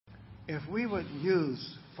if we would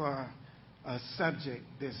use for a subject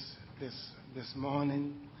this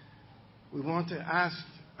morning, we want to ask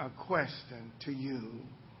a question to you.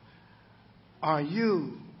 Are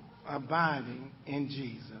you abiding in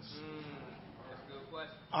Jesus? That's a good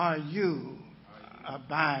question. Are you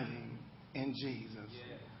abiding in Jesus?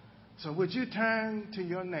 Yeah. So would you turn to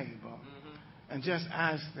your neighbor and just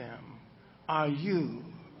ask them, are you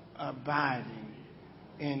abiding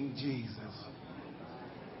in Jesus?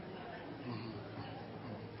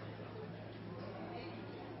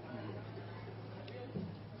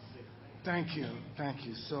 Thank you. Thank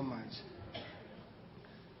you so much.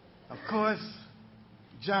 Of course,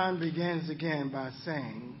 John begins again by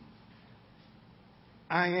saying,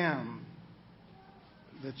 I am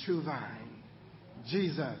the true vine.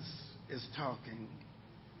 Jesus is talking.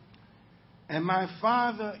 And my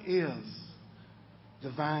Father is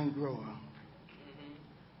the vine grower.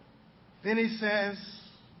 Then he says,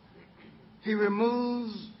 he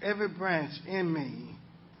removes every branch in me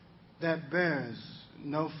that bears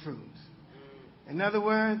no fruit. In other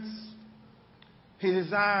words, he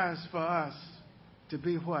desires for us to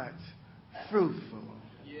be what? Fruitful.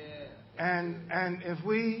 Yeah. And if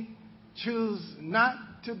we choose not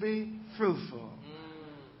to be fruitful,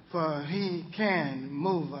 for he can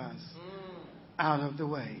move us out of the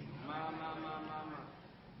way.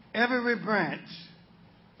 Every branch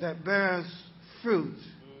that bears fruit,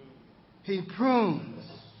 he prunes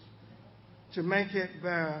to make it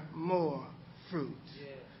bear more fruit.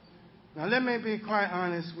 Now, let me be quite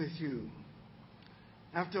honest with you.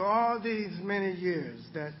 After all these many years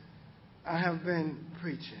that I have been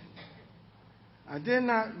preaching, I did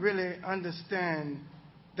not really understand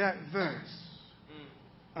that verse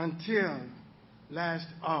until last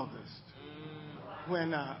August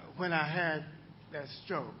when I had that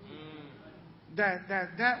stroke.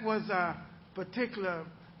 That was a particular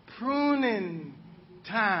pruning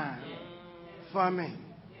time for me.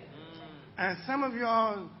 And some of you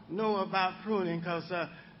all know about pruning because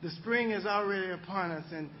the spring is already upon us,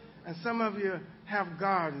 and some of you have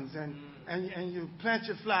gardens and you plant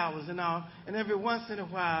your flowers and all, and every once in a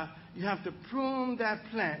while you have to prune that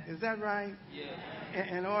plant. Is that right?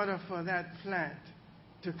 Yeah. In order for that plant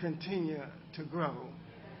to continue to grow.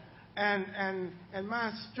 And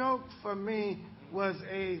my stroke for me was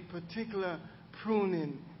a particular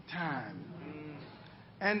pruning time.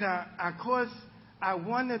 And of course, I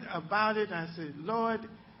wondered about it. I said, Lord,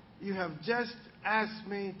 you have just asked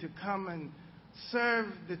me to come and serve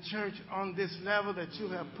the church on this level that you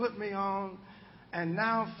have put me on. And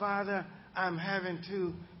now, Father, I'm having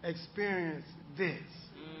to experience this.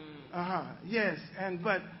 Yes.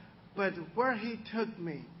 But where he took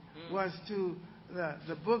me was to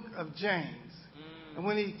the book of James. And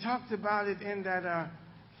when he talked about it in that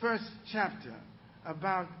first chapter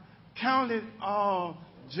about count it all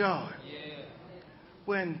joy. Yeah.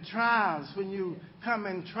 When you come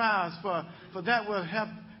in trials, for that will help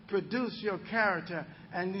produce your character,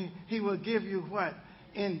 and he will give you what?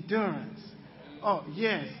 Endurance. Oh,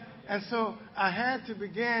 yes. And so I had to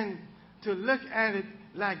begin to look at it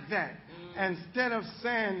like that. Instead of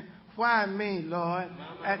saying, why me, Lord,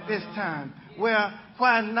 at this time? Well,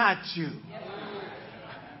 why not you?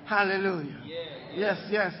 Hallelujah.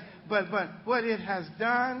 Yes. But what it has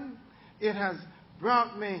done, it has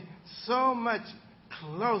brought me so much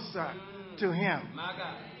closer to him. My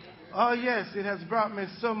God. Oh, yes, it has brought me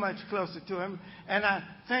so much closer to him, and I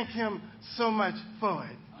thank him so much for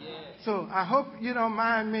it. Yeah. So I hope you don't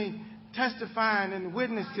mind me testifying and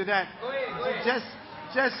witness to that. Go ahead.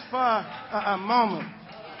 Just for a moment,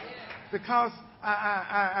 because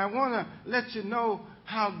I want to let you know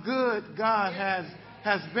how good God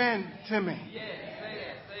has been to me. Yeah. Say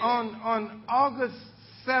that. On August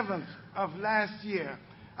 7th of last year,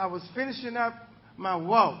 I was finishing up my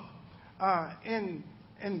walk in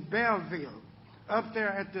Belleville, up there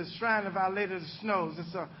at the Shrine of Our Lady of the Snows.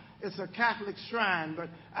 It's a Catholic shrine, but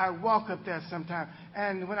I walk up there sometime.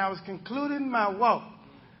 And when I was concluding my walk,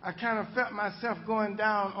 I kind of felt myself going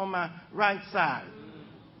down on my right side.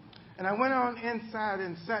 And I went on inside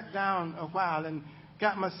and sat down a while and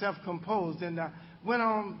got myself composed, and I went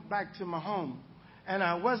on back to my home. And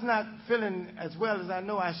I was not feeling as well as I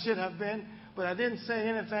know I should have been, but I didn't say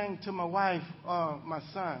anything to my wife or my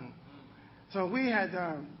son. So we had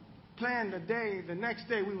planned the next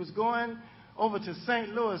day we was going over to St.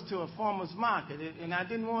 Louis to a farmer's market, and I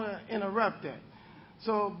didn't want to interrupt that.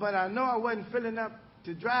 So, but I know I wasn't feeling up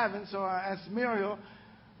to driving, so I asked Muriel,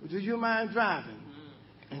 do you mind driving?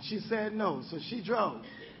 And she said no, so she drove.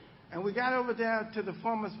 And we got over there to the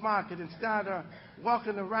farmer's market and started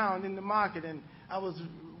walking around in the market, and I was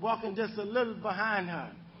walking just a little behind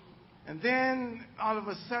her. And then all of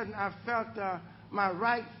a sudden I felt my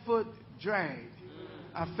right foot dragged.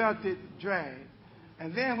 I felt it dragged.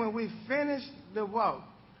 And then when we finished the walk,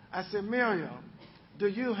 I said, Miriam, do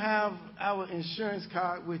you have our insurance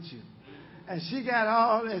card with you? And she got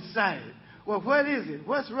all excited. Well, what is it?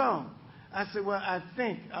 What's wrong? I said, well, I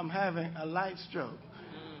think I'm having a light stroke.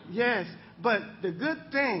 Yes, but the good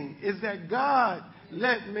thing is that God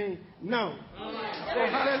let me know. Oh,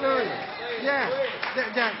 hallelujah. Yeah,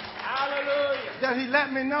 that he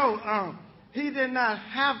let me know. He did not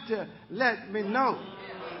have to let me know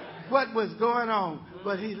what was going on,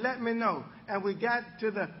 but he let me know. And we got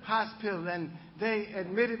to the hospital, and they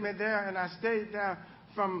admitted me there, and I stayed there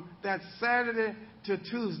from that Saturday to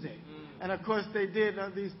Tuesday. And, of course, they did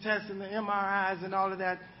these tests and the MRIs and all of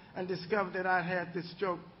that and discovered that I had this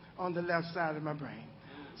stroke on the left side of my brain.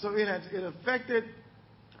 So it affected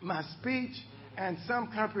my speech and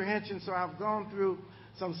some comprehension, so I've gone through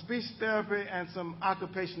some speech therapy and some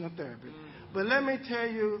occupational therapy. But let me tell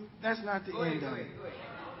you, that's not the end of it.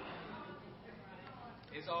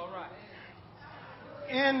 It's all right.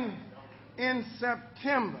 In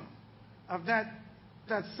September of that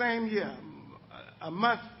same year, a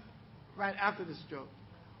month right after the stroke,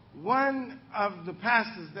 one of the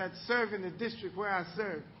pastors that served in the district where I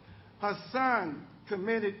served, her son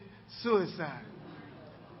committed suicide.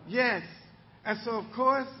 Yes. And so, of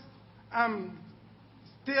course, I'm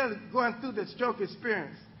still going through the stroke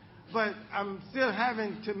experience, but I'm still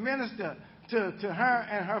having to minister to her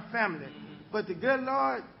and her family. But the good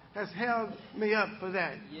Lord has held me up for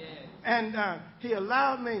that. Yeah. And he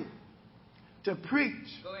allowed me to preach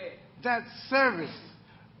that service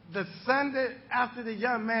the Sunday after the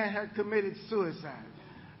young man had committed suicide.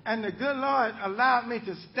 And the good Lord allowed me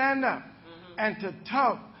to stand up and to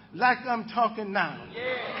talk like I'm talking now.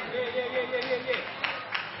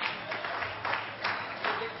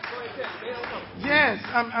 Yes,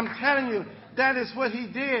 I'm telling you, that is what he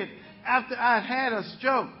did after I had a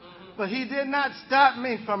stroke. But he did not stop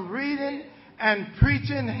me from reading and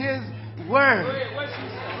preaching his word.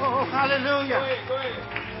 Oh, hallelujah.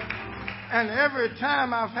 And every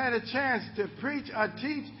time I've had a chance to preach or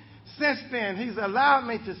teach since then, he's allowed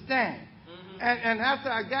me to stand. And after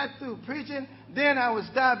I got through preaching, then I would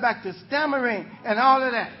start back to stammering and all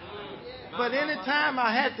of that. But anytime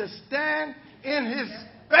I had to stand in his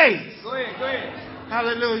face,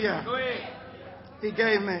 hallelujah, he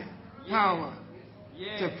gave me power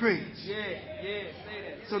to preach.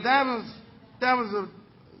 So that was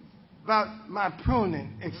about my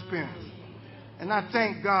pruning experience. And I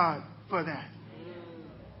thank God for that.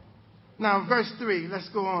 Now, verse 3, let's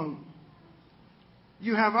go on.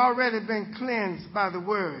 You have already been cleansed by the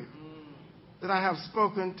word that I have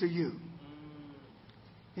spoken to you.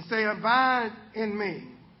 He say, abide in me.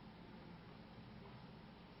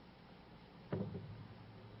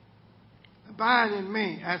 Abide in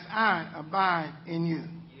me as I abide in you.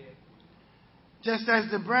 Just as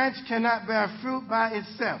the branch cannot bear fruit by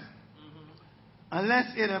itself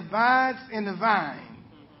unless it abides in the vine,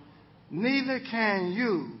 neither can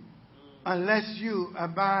you unless you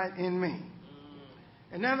abide in me.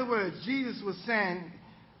 In other words, Jesus was saying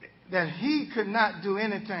that he could not do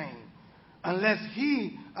anything unless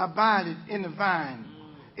he abided in the vine,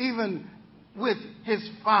 even with his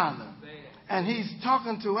Father. And he's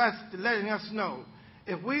talking to us, letting us know,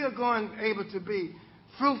 if we are going able to be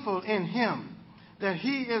fruitful in him, that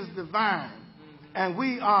he is the vine and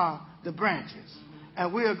we are the branches.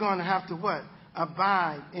 And we are going to have to what?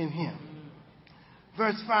 Abide in him.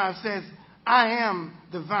 Verse 5 says, I am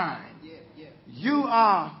the vine. You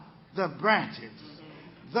are the branches.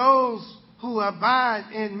 Those who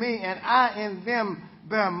abide in me and I in them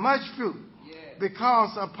bear much fruit.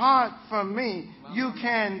 Because apart from me, you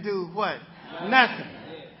can do what? Nothing.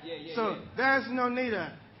 So there's no need of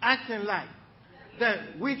acting like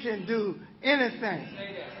that we can do anything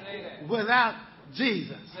without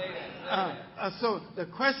Jesus. So the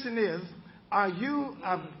question is, are you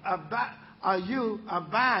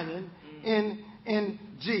abiding in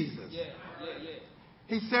Jesus?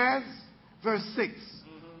 He says, verse 6,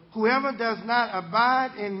 whoever does not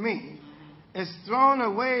abide in me is thrown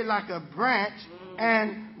away like a branch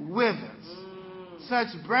and withers. Such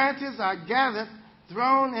branches are gathered,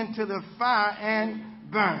 thrown into the fire,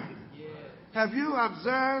 and burned. Have you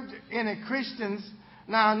observed any Christians?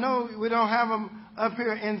 Now, I know we don't have them up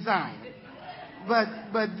here in Zion, but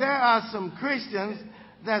there are some Christians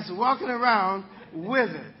that's walking around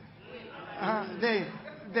withered. They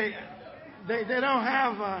don't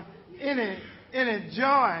have any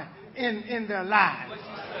joy in their lives,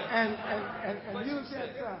 and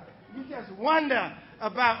you just wonder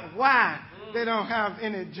about why They don't have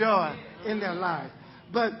any joy in their life.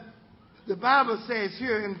 But the Bible says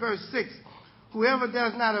here in verse 6, whoever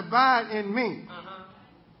does not abide in me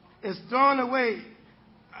is thrown away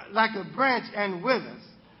like a branch and withers.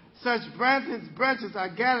 Such branches are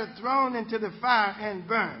gathered, thrown into the fire, and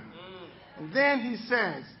burned. And then he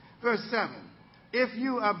says, verse 7, if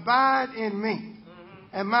you abide in me,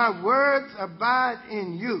 and my words abide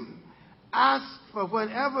in you, ask for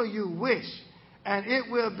whatever you wish, and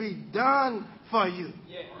it will be done for you.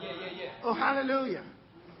 Oh, hallelujah.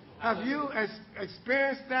 Have you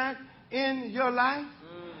experienced that in your life?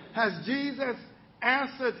 Has Jesus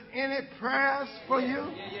answered any prayers for you?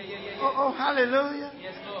 Oh, hallelujah.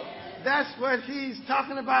 Yes, Lord. That's what he's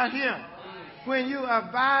talking about here. When you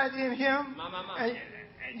abide in him, and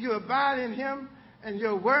you abide in him, and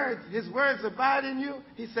his words abide in you,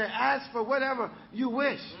 he said, ask for whatever you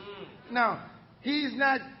wish. Now, he's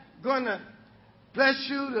not going to bless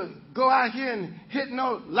you to go out here and hit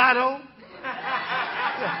no lotto.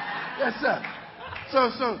 Yes, sir.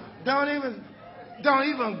 So don't even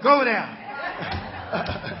go there.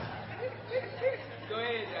 Go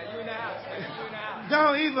ahead, you in the house. You in the house.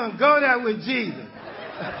 Don't even go there with Jesus.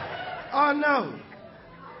 Oh no.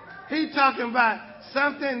 He's talking about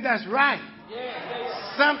something that's right.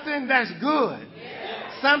 Something that's good.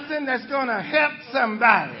 Something that's going to help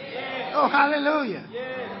somebody. Oh, hallelujah.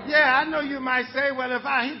 Yeah, I know you might say, well, if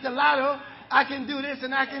I hit the lotto, I can do this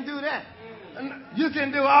and I can do that. You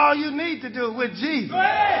can do all you need to do with Jesus.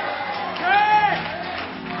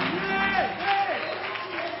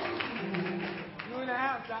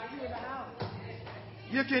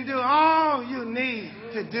 You can do all you need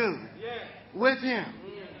to do with him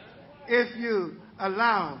if you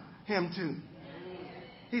allow him to.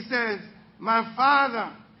 He says, my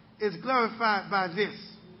Father is glorified by this,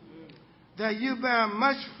 that you bear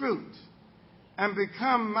much fruit and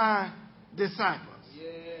become my disciples.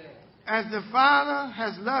 As the Father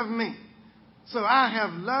has loved me, so I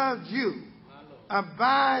have loved you.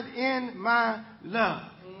 Abide in my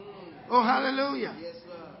love. Oh, hallelujah.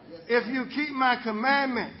 If you keep my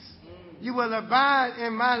commandments, you will abide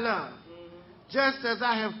in my love, just as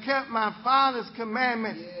I have kept my Father's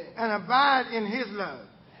commandments and abide in his love.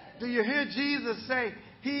 Do you hear Jesus say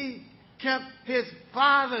he kept his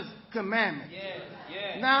Father's commandments?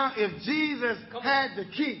 Now, if Jesus had to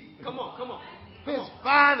keep his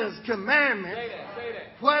Father's commandments, Say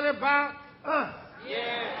that. what about us?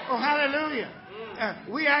 Oh, hallelujah.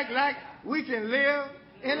 We act like we can live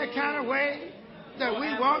any kind of way that we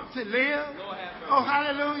want to live. Oh,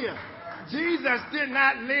 hallelujah. Jesus did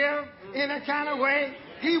not live in a kind of way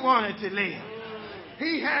he wanted to live.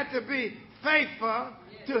 He had to be faithful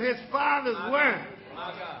to his Father's word.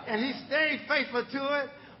 And he stayed faithful to it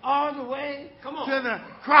all the way to the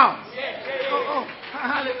cross. Oh,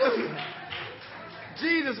 hallelujah.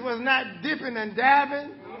 Jesus was not dipping and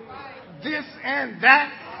dabbing, this and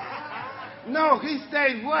that. No, he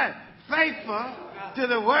stayed what? Faithful to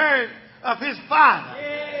the word of his Father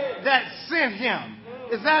that sent him.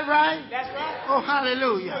 Is that right? That's right. Oh,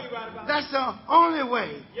 hallelujah. That's the only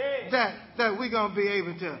way that we're going to be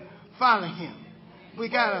able to follow him. We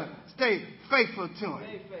got to stay faithful to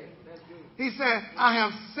him. He said, I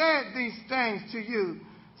have said these things to you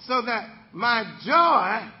so that my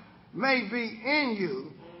joy may be in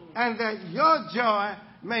you and that your joy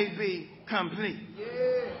may be complete.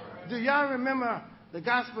 Do y'all remember the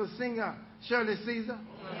gospel singer Shirley Caesar?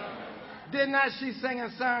 Did not she sing a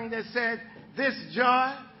song that said, this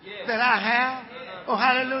joy that I have, oh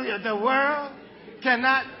hallelujah, the world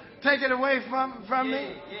cannot take it away from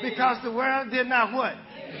me because the world did not what?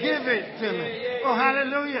 Give it to me. Oh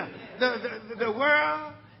hallelujah. The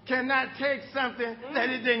world cannot take something that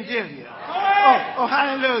it didn't give you. Oh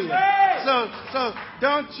hallelujah. So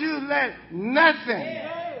don't you let nothing,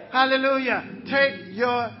 hallelujah, take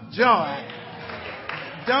your joy.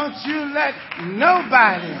 Don't you let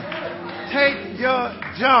nobody take your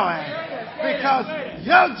joy, because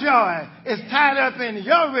your joy is tied up in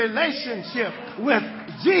your relationship with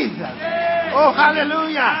Jesus. Oh,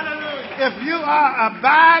 hallelujah. If you are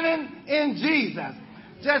abiding in Jesus,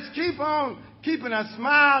 just keep on keeping a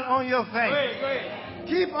smile on your face.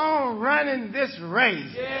 Keep on running this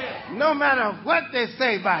race. No matter what they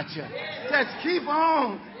say about you. Just keep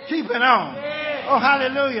on keeping on. Oh,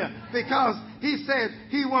 hallelujah. Because he said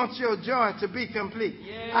he wants your joy to be complete.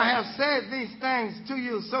 I have said these things to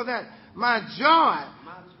you so that my joy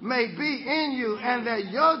may be in you and that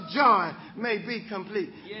your joy may be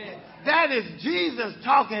complete. That is Jesus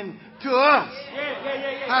talking to us.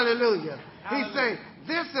 Hallelujah. He said,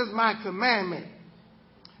 this is my commandment,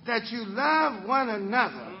 that you love one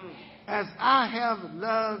another as I have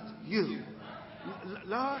loved you.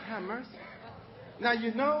 Lord have mercy. Now,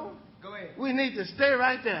 you know, Go ahead. we need to stay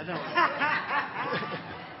right there, don't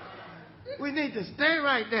we? We need to stay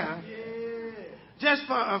right there just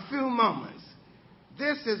for a few moments.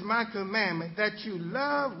 This is my commandment, that you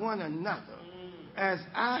love one another as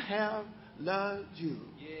I have loved you.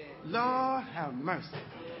 Lord have mercy.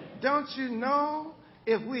 Don't you know,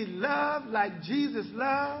 if we love like Jesus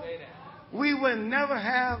loved, we would never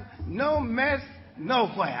have no mess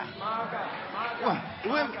nowhere.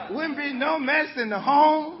 Wouldn't be no mess in the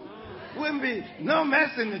home. Wouldn't be no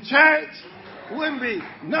mess in the church. Wouldn't be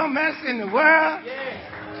no mess in the world.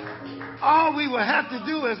 All we would have to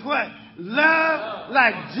do is what? Love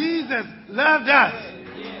like Jesus loved us.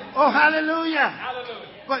 Oh, hallelujah.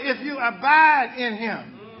 But if you abide in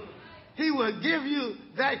him, he will give you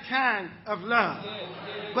that kind of love.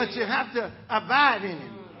 But you have to abide in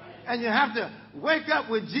him. And you have to wake up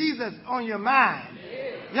with Jesus on your mind.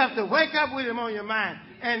 You have to wake up with him on your mind.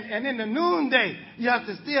 And in the noonday, you have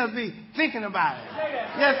to still be thinking about it.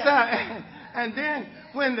 Yes, sir. And then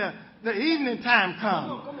when the evening time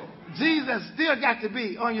comes, Jesus still got to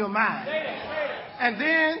be on your mind. And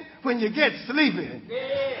then when you get sleepy,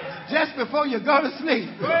 just before you go to sleep,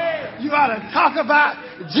 you ought to talk about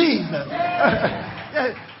Jesus.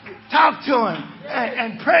 Talk to him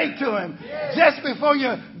and pray to him just before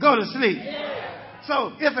you go to sleep.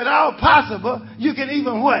 So if at all possible, you can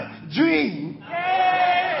even what? Dream.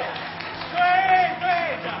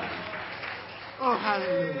 Oh,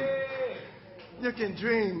 hallelujah. You can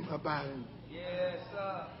dream about him. Yes,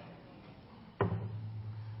 sir.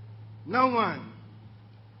 No one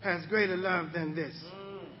has greater love than this.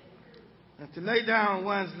 And to lay down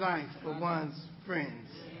one's life for one's friends.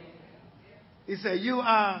 He said, you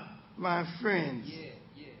are my friends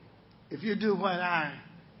if you do what I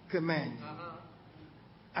command you.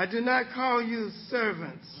 I do not call you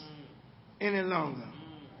servants any longer,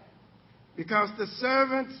 because the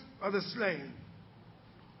servant or the slave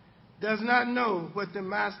does not know what the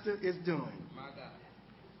master is doing.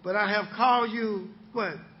 But I have called you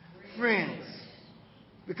what? Friends.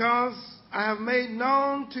 Because I have made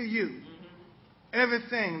known to you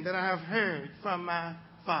everything that I have heard from my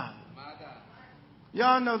Father.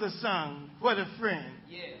 Y'all know the song, What a Friend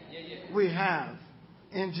We Have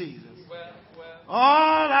in Jesus.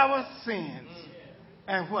 All our sins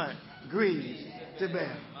and what? Griefs to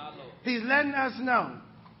bear. He's letting us know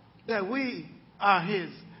that we are his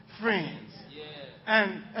friends.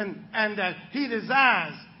 And that he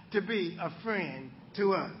desires to be a friend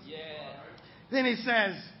to us. Then he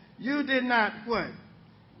says, you did not what?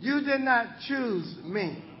 You did not choose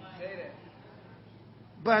me,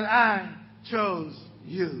 but I chose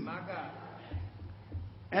you.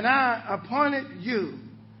 And I appointed you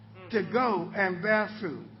to go and bear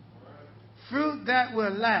fruit. Fruit that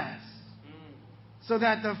will last. So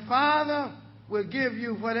that the Father will give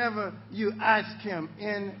you whatever you ask him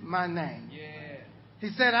in my name. He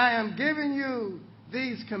said, I am giving you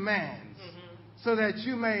these commands so that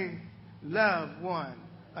you may love one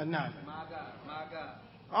another. My God.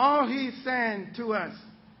 All he's saying to us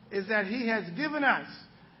is that he has given us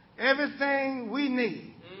everything we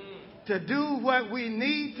need to do what we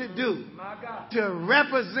need to do to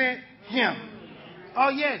represent him. Oh,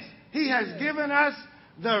 yes, he has given us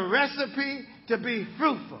the recipe to be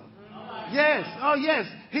fruitful. Yes, oh, yes,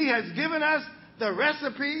 he has given us the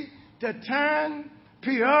recipe to turn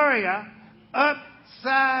Peoria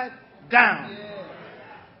upside down.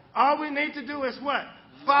 All we need to do is what?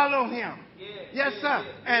 Follow him. Yes, sir.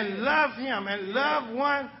 And love him and love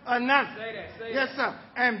one another. Yes, sir.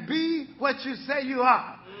 And be what you say you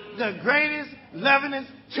are. The greatest, lovingest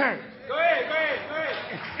church. Go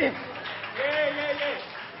ahead.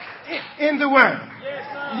 In the world. Yes,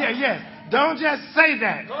 sir. Yes. Don't just say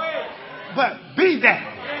that. Go ahead. But be that.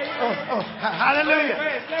 Oh, hallelujah.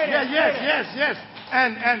 Yes.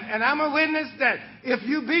 And I'm a witness that if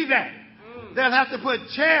you be that, they'll have to put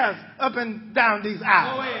chairs up and down these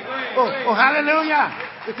aisles. Go ahead. Oh, hallelujah.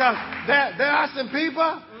 Because there are some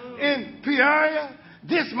people in Peoria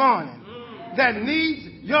this morning that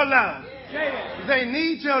need your love. They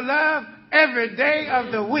need your love every day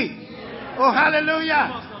of the week. Oh,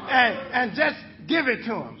 hallelujah. And just give it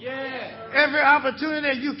to them. Every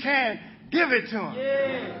opportunity you can, give it to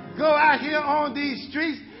them. Go out here on these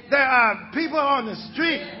streets. There are people on the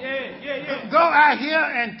street. Go out here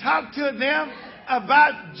and talk to them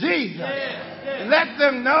about Jesus. Let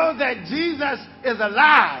them know that Jesus is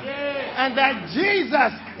alive and that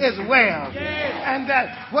Jesus is well and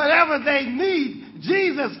that whatever they need,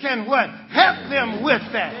 Jesus can what? Help them with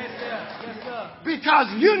that. Because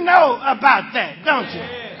you know about that, don't you?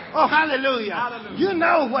 Oh, hallelujah. Hallelujah. You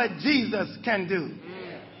know what Jesus can do.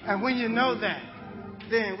 And when you know that,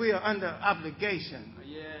 then we are under obligation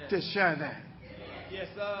to share that. Yes,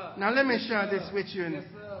 sir. Now, let me share this with you, and Yes,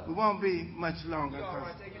 sir. we won't be much longer. You all 'Cause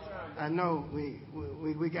right, take your time. I know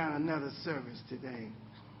we got another service today.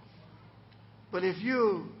 But if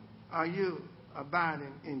you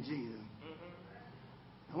abiding in Jesus,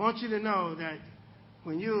 I want you to know that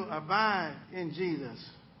when you abide in Jesus,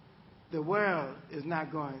 the world is not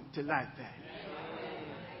going to like that.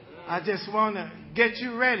 I just want to get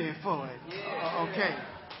you ready for it. Okay.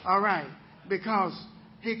 All right. Because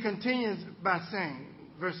he continues by saying,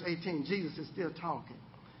 verse 18, Jesus is still talking.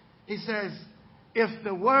 He says, if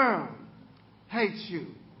the world hates you,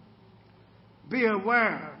 be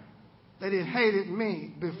aware that it hated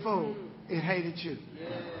me before it hated you.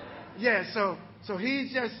 Yeah, so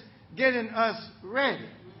he's just getting us ready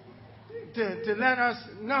to let us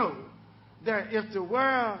know that if the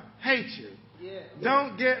world hates you,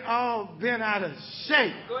 don't get all bent out of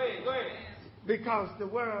shape Go ahead. because the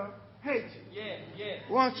world hates you. Yeah.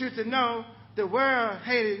 I want you to know the world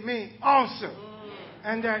hated me also.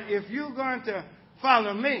 And that if you're going to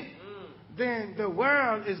follow me, then the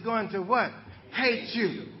world is going to what? Hate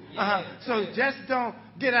you. So just don't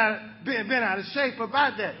get bent out of shape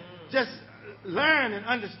about that. Just learn and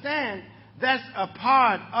understand that's a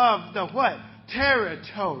part of the what?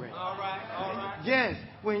 Territory. All right. Yes,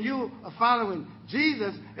 when you are following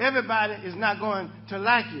Jesus, everybody is not going to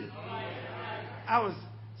like you. I was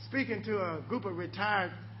speaking to a group of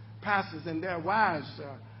retired pastors and their wives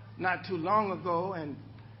not too long ago, and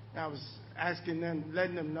I was asking them,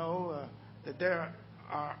 letting them know that there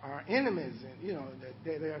are enemies, and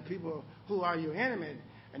that there are people who are your enemy.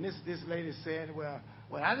 And this lady said, well,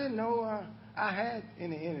 I didn't know I had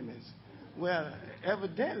any enemies. Well,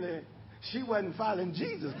 evidently she wasn't following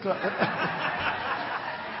Jesus.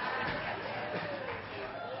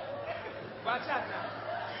 Watch out now.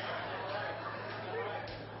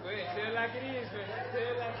 Go ahead. Tell it like it is, man. Tell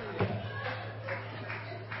it like it is.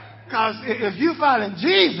 Because if you following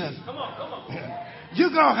Jesus, Come on. you're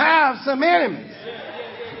going to have some enemies.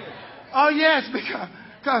 Oh, yes, because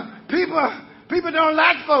people don't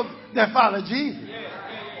like folks that follow Jesus.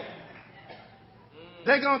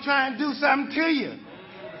 They're going to try and do something to you.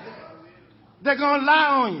 They're going to lie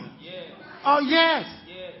on you. Oh, yes.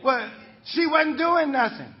 Well, she wasn't doing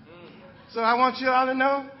nothing. So I want you all to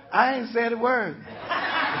know, I ain't said a word.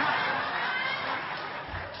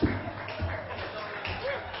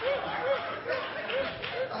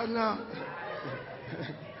 Oh, no.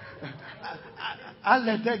 I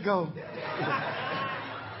let that go.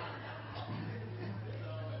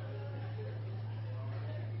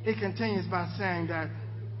 He continues by saying that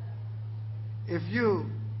if you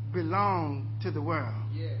belong to the world,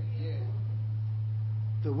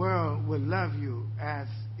 the world will love you as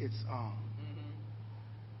its own.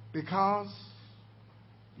 Because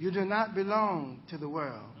you do not belong to the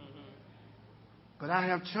world, but I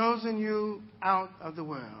have chosen you out of the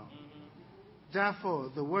world.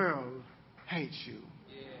 Therefore, the world hates you.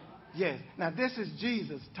 Yes. Now, this is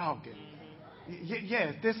Jesus talking.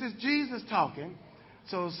 Yes, this is Jesus talking.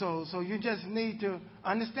 So you just need to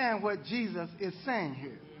understand what Jesus is saying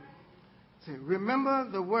here. See, remember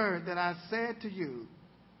the word that I said to you.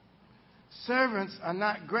 Servants are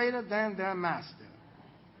not greater than their master.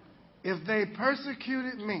 If they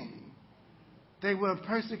persecuted me, they will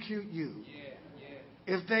persecute you.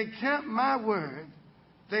 If they kept my word,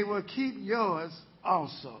 they will keep yours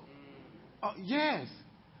also. Oh, yes,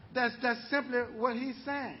 that's simply what he's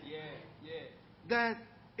saying. That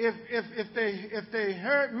if they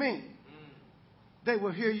heard me, they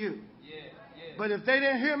will hear you. But if they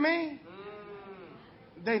didn't hear me,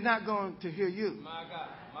 they're not going to hear you.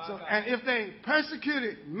 So, and if they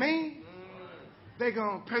persecuted me, they're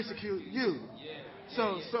going to persecute you.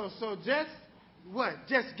 So just what?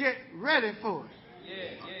 Just get ready for it.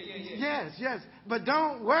 Yes. But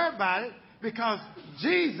don't worry about it because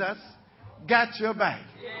Jesus got your back.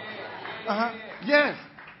 Yes.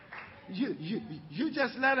 You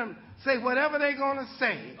just let them say whatever they're going to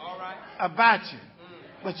say about you.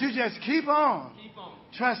 But you just keep on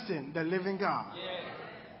trusting the living God.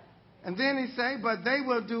 And then he say, but they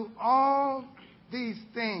will do all these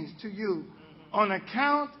things to you on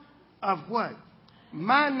account of what?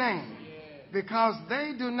 My name. Because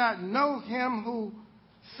they do not know him who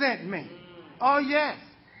sent me. Oh, yes.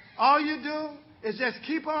 All you do is just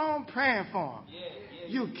keep on praying for them.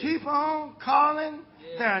 You keep on calling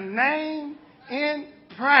their name in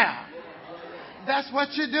prayer. That's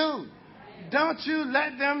what you do. Don't you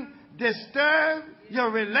let them disturb your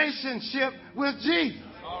relationship with Jesus.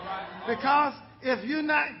 Because if you're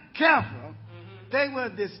not careful, they will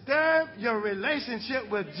disturb your relationship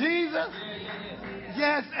with Jesus.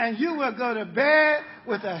 Yes, and you will go to bed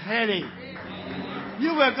with a headache.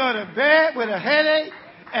 You will go to bed with a headache,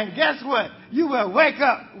 and guess what? You will wake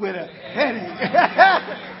up with a headache.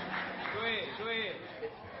 Go ahead.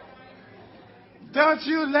 Don't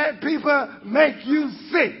you let people make you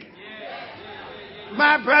sick.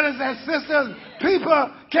 My brothers and sisters,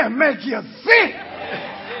 people can make you sick. Say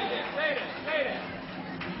that.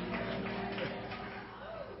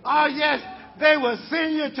 Oh, yes, they will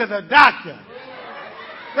send you to the doctor.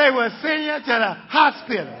 They will send you to the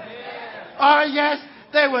hospital. Oh, yes,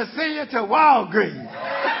 they will send you to Walgreens.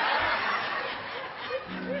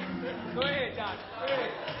 Go ahead, doctor. Go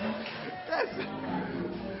ahead.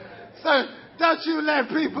 So don't you let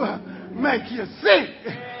people make you sick.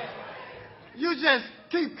 You just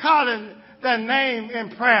keep calling their name in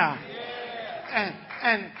prayer.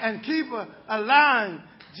 And keep allowing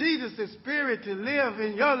Jesus' Spirit to live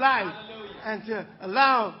in your life and to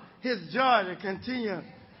allow His joy to continue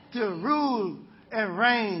to rule and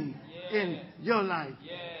reign in your life.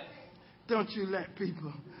 Don't you let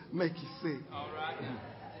people make you sick. All right.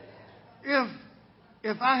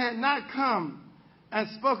 If I had not come and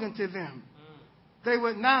spoken to them, they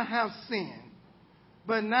would not have sinned.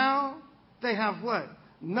 But now they have what?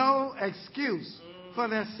 No excuse for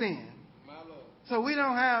their sin. So we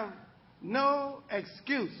don't have no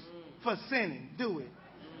excuse for sinning, do we?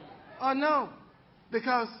 Oh, no.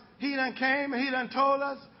 Because He done came and He done told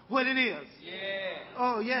us what it is.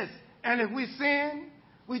 Oh, yes. And if we sin,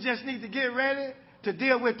 we just need to get ready to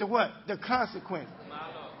deal with the what? The consequence.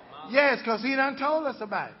 Yes, because He done told us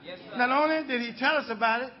about it. Yes, not only did He tell us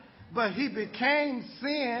about it, but He became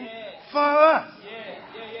sin for us.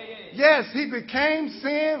 Yes, He became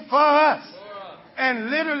sin for us. And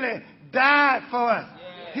literally died for us.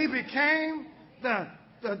 He became the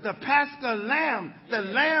Paschal Lamb, the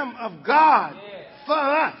Lamb of God for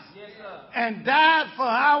us. And died for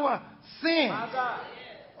our sins.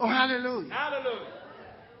 Oh, hallelujah. Hallelujah.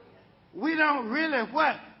 We don't really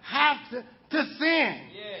what? Have to sin.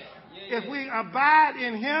 If we abide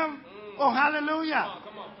in Him, oh, hallelujah.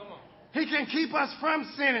 Come on. He can keep us from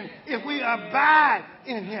sinning if we abide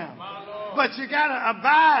in Him. But you got to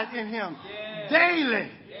abide in Him daily.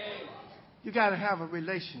 You got to have a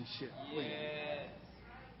relationship with Him.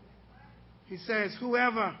 He says,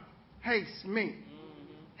 whoever hates me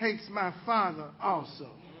hates my Father also.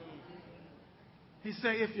 He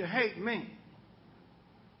said, if you hate me,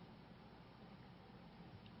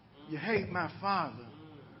 you hate my Father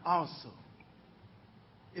also.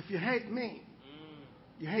 If you hate me,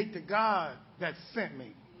 you hate the God that sent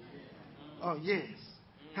me. Oh, yes.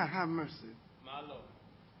 Have mercy. My Lord.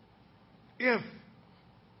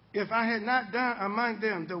 If I had not done among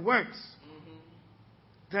them the works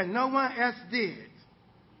that no one else did,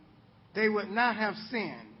 they would not have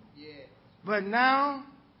sinned. But now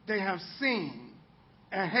they have sinned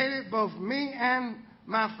and hated both me and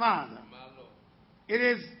my Father.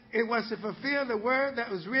 It was to fulfill the word that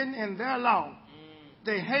was written in their law.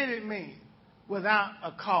 They hated me without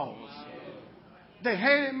a cause. They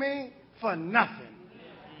hated me for nothing.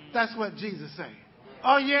 That's what Jesus said.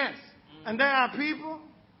 Oh, yes. And there are people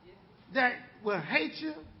that will hate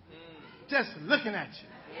you just looking at you.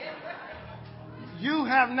 You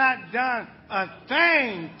have not done a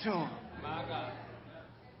thing to them. My God.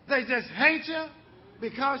 They just hate you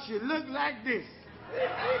because you look like this. You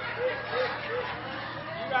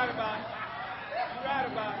right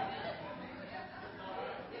about it.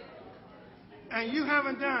 And you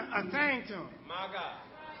haven't done a thing to them. My God.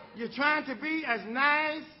 You're trying to be as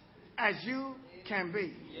nice as you can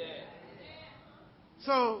be.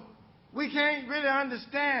 So we can't really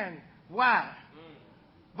understand why.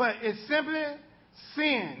 But it's simply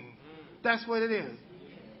sin. That's what it is.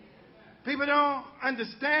 People don't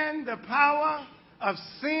understand the power of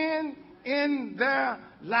sin in their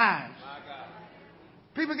lives.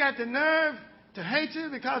 People got the nerve to hate you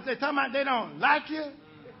because they're talking about they don't like you.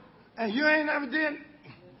 And you ain't never did.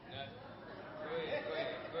 Go ahead.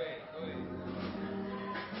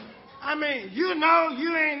 I mean, you know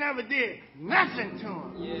you ain't never did nothing to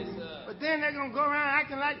them. Yes, sir. But then they're going to go around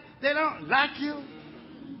acting like they don't like you.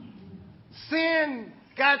 Sin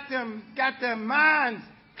got their minds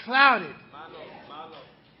clouded. My Lord.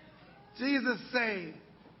 Jesus said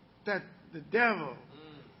that the devil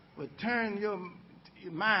would turn your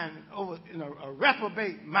mind over in a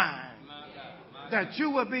reprobate mind. That you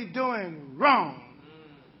will be doing wrong.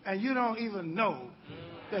 And you don't even know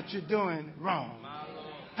that you're doing wrong.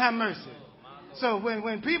 Have mercy. So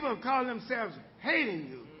when people call themselves hating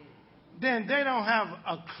you, then they don't have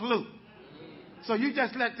a clue. So you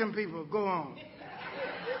just let them people go on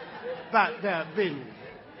about their business.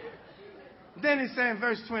 Then he said in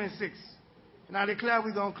verse 26, and I declare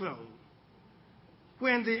we're going to close.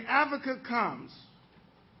 When the advocate comes,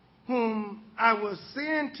 whom I will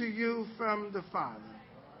send to you from the Father,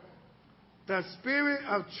 the Spirit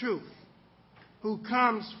of truth, who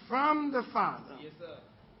comes from the Father, Yes, sir.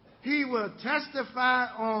 he will testify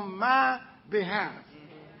on my behalf.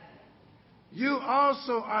 You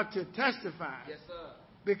also are to testify, Yes, sir.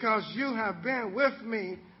 because you have been with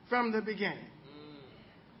me from the beginning.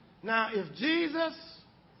 Now, if Jesus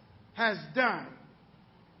has done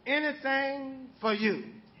anything for you,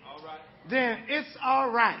 All right. then it's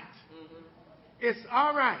all right. It's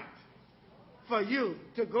all right for you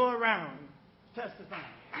to go around testifying.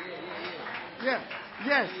 Yes,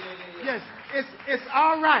 yes, yes. It's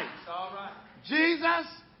all right. It's all right. Jesus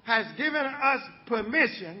has given us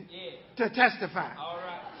permission Yeah. to testify. All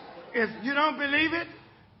right. If you don't believe it,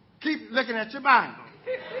 keep looking at your Bible.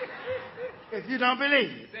 If you don't believe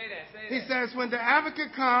it. Say that. He says, when the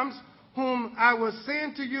advocate comes, whom I will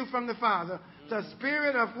send to you from the Father, the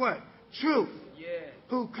Spirit of what? Truth. Yeah.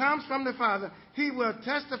 Who comes from the Father, he will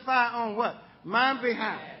testify on what? My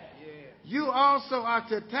behalf. Yeah. You also are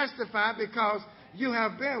to testify because you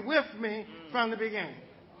have been with me from the beginning.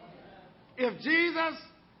 If Jesus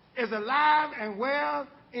is alive and well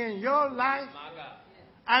in your life, My God.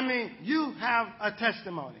 I mean, you have a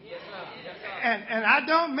testimony. Yes, sir. Yes, sir. And I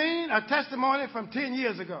don't mean a testimony from 10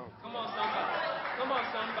 years ago. Come on, somebody. Come on,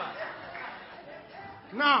 somebody.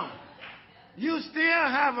 No. You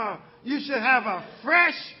should have a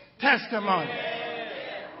fresh testimony.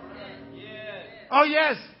 Yeah. Oh,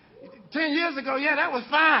 yes. 10 years ago, yeah, that was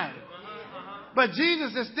fine. But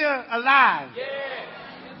Jesus is still alive. Yeah.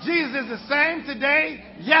 Jesus is the same today,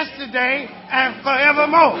 yesterday, and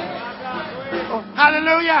forevermore. Oh,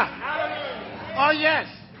 hallelujah. Hallelujah. Oh, yes.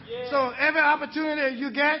 Yeah. So every opportunity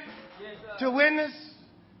you get Yes, sir. to witness,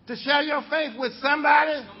 to share your faith with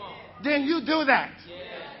somebody, Come on. then you do that. Yeah.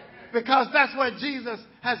 Because that's what Jesus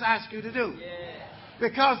has asked you to do. Yeah.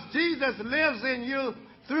 Because Jesus lives in you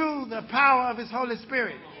through the power of his Holy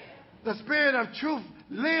Spirit. The Spirit of truth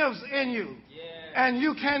lives in you. Yeah. And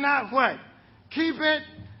you cannot what? Keep it.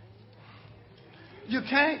 You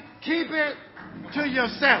can't keep it to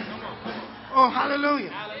yourself. Oh, hallelujah.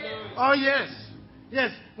 Hallelujah. Oh, yes.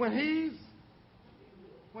 Yes. When he's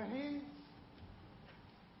Go ahead.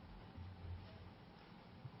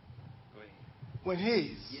 when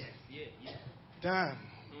he's Yes. Yeah. Yeah. done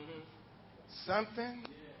Mm-hmm. something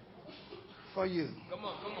for you. Come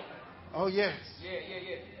on. Come on. Oh, yes. Yeah. Yeah.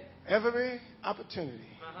 Yeah. Every opportunity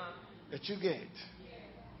Uh-huh. that you get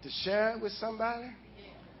to share it with somebody,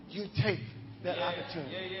 you take that Yeah.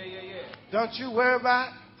 opportunity. Yeah. Don't you worry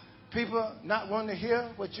about people not wanting to hear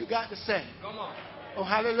what you got to say. Come on. Oh,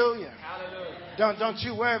 hallelujah. Hallelujah. Don't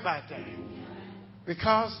you worry about that.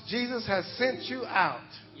 Because Jesus has sent you out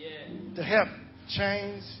Yeah. to help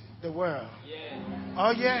change the world. Yeah.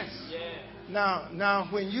 Oh, yes. Yeah. Now,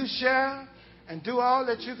 when you share and do all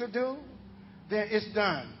that you could do, then it's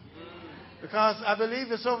done. Because I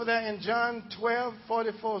believe it's over there in John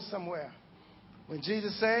 12:44 somewhere. When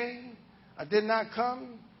Jesus said, I did not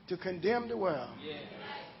come to condemn the world. Yeah.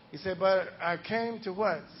 He said, but I came to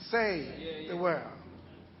what? Save Yeah. the world.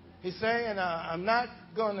 He's saying, I'm not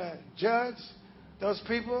going to judge those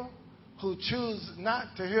people who choose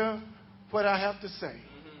not to hear what I have to say.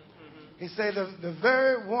 He said, the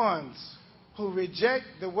very ones who reject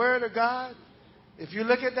the word of God, if you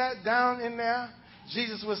look at that down in there,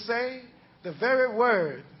 Jesus will say, the very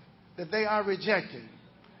word that they are rejecting,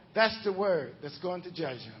 that's the word that's going to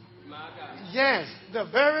judge them. My God. Yes, the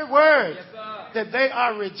very word Yes, sir. that they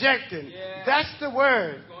are rejecting, Yeah. that's the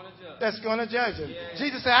word Going to judge. that's going to judge them. Yeah.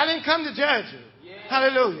 Jesus said, I didn't come to judge you. Yeah.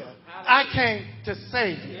 Hallelujah. I came to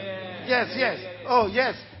save you. Yeah. Yes, yes. Yeah. Oh,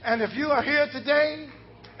 yes. And if you are here today,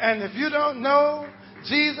 and if you don't know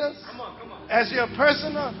Jesus Come on. as your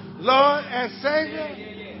personal Lord and Savior,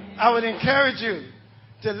 Yeah. I would encourage you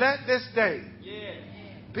to let this day Yeah.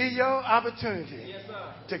 be your opportunity Yes,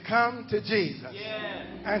 sir. to come to Jesus Yeah.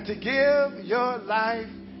 and to give your life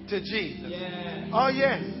to Jesus. Yeah. Oh,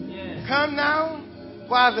 yes. Yeah. Come now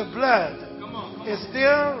while the blood Come on. is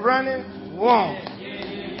still running warm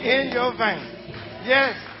in your veins.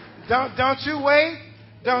 Yes. Don't you wait.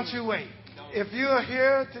 Don't you wait. If you are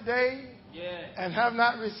here today Yeah. and have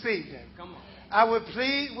not received Him, Come on. I would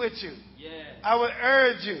plead with you. Yeah. I would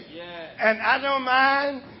urge you. Yeah. And I don't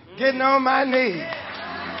mind getting on my knees.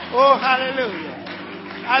 Oh,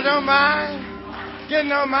 hallelujah. I don't mind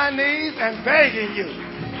getting on my knees and begging you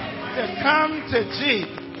to come to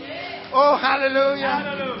Jesus. Oh, hallelujah.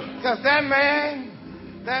 Hallelujah. Because that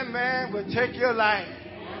man will take your life.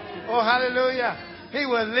 Oh, hallelujah. He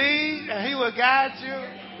will lead and he will guide you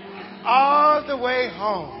all the way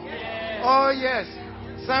home. Oh, yes.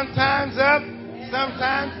 Sometimes up,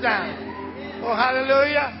 sometimes down. Oh,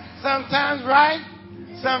 hallelujah. Sometimes right,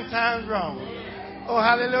 sometimes wrong. Oh,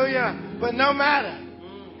 hallelujah. But no matter,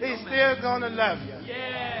 he's still going to love you.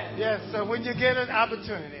 Yes, so when you get an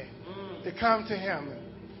opportunity to come to him,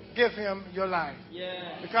 give him your life.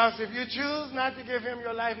 Because if you choose not to give him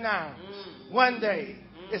your life now, one day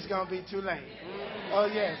it's going to be too late. Oh,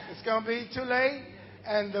 yes, it's going to be too late,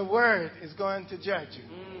 and the word is going to judge you.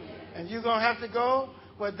 And you're going to have to go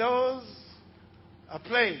where those a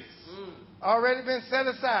place already been set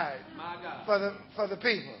aside for the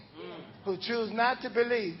people who choose not to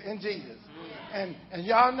believe in Jesus. And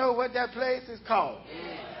y'all know what that place is called.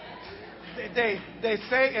 They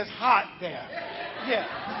say it's hot there. Yeah,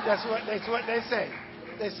 that's what they say.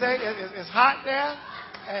 They say it's hot there,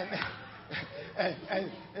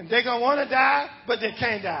 and they're gonna want to die, but they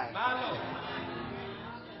can't die.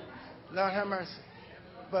 Lord have mercy.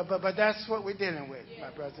 But that's what we're dealing with,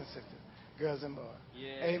 my brothers and sisters, girls and boys.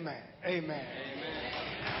 Amen. Amen.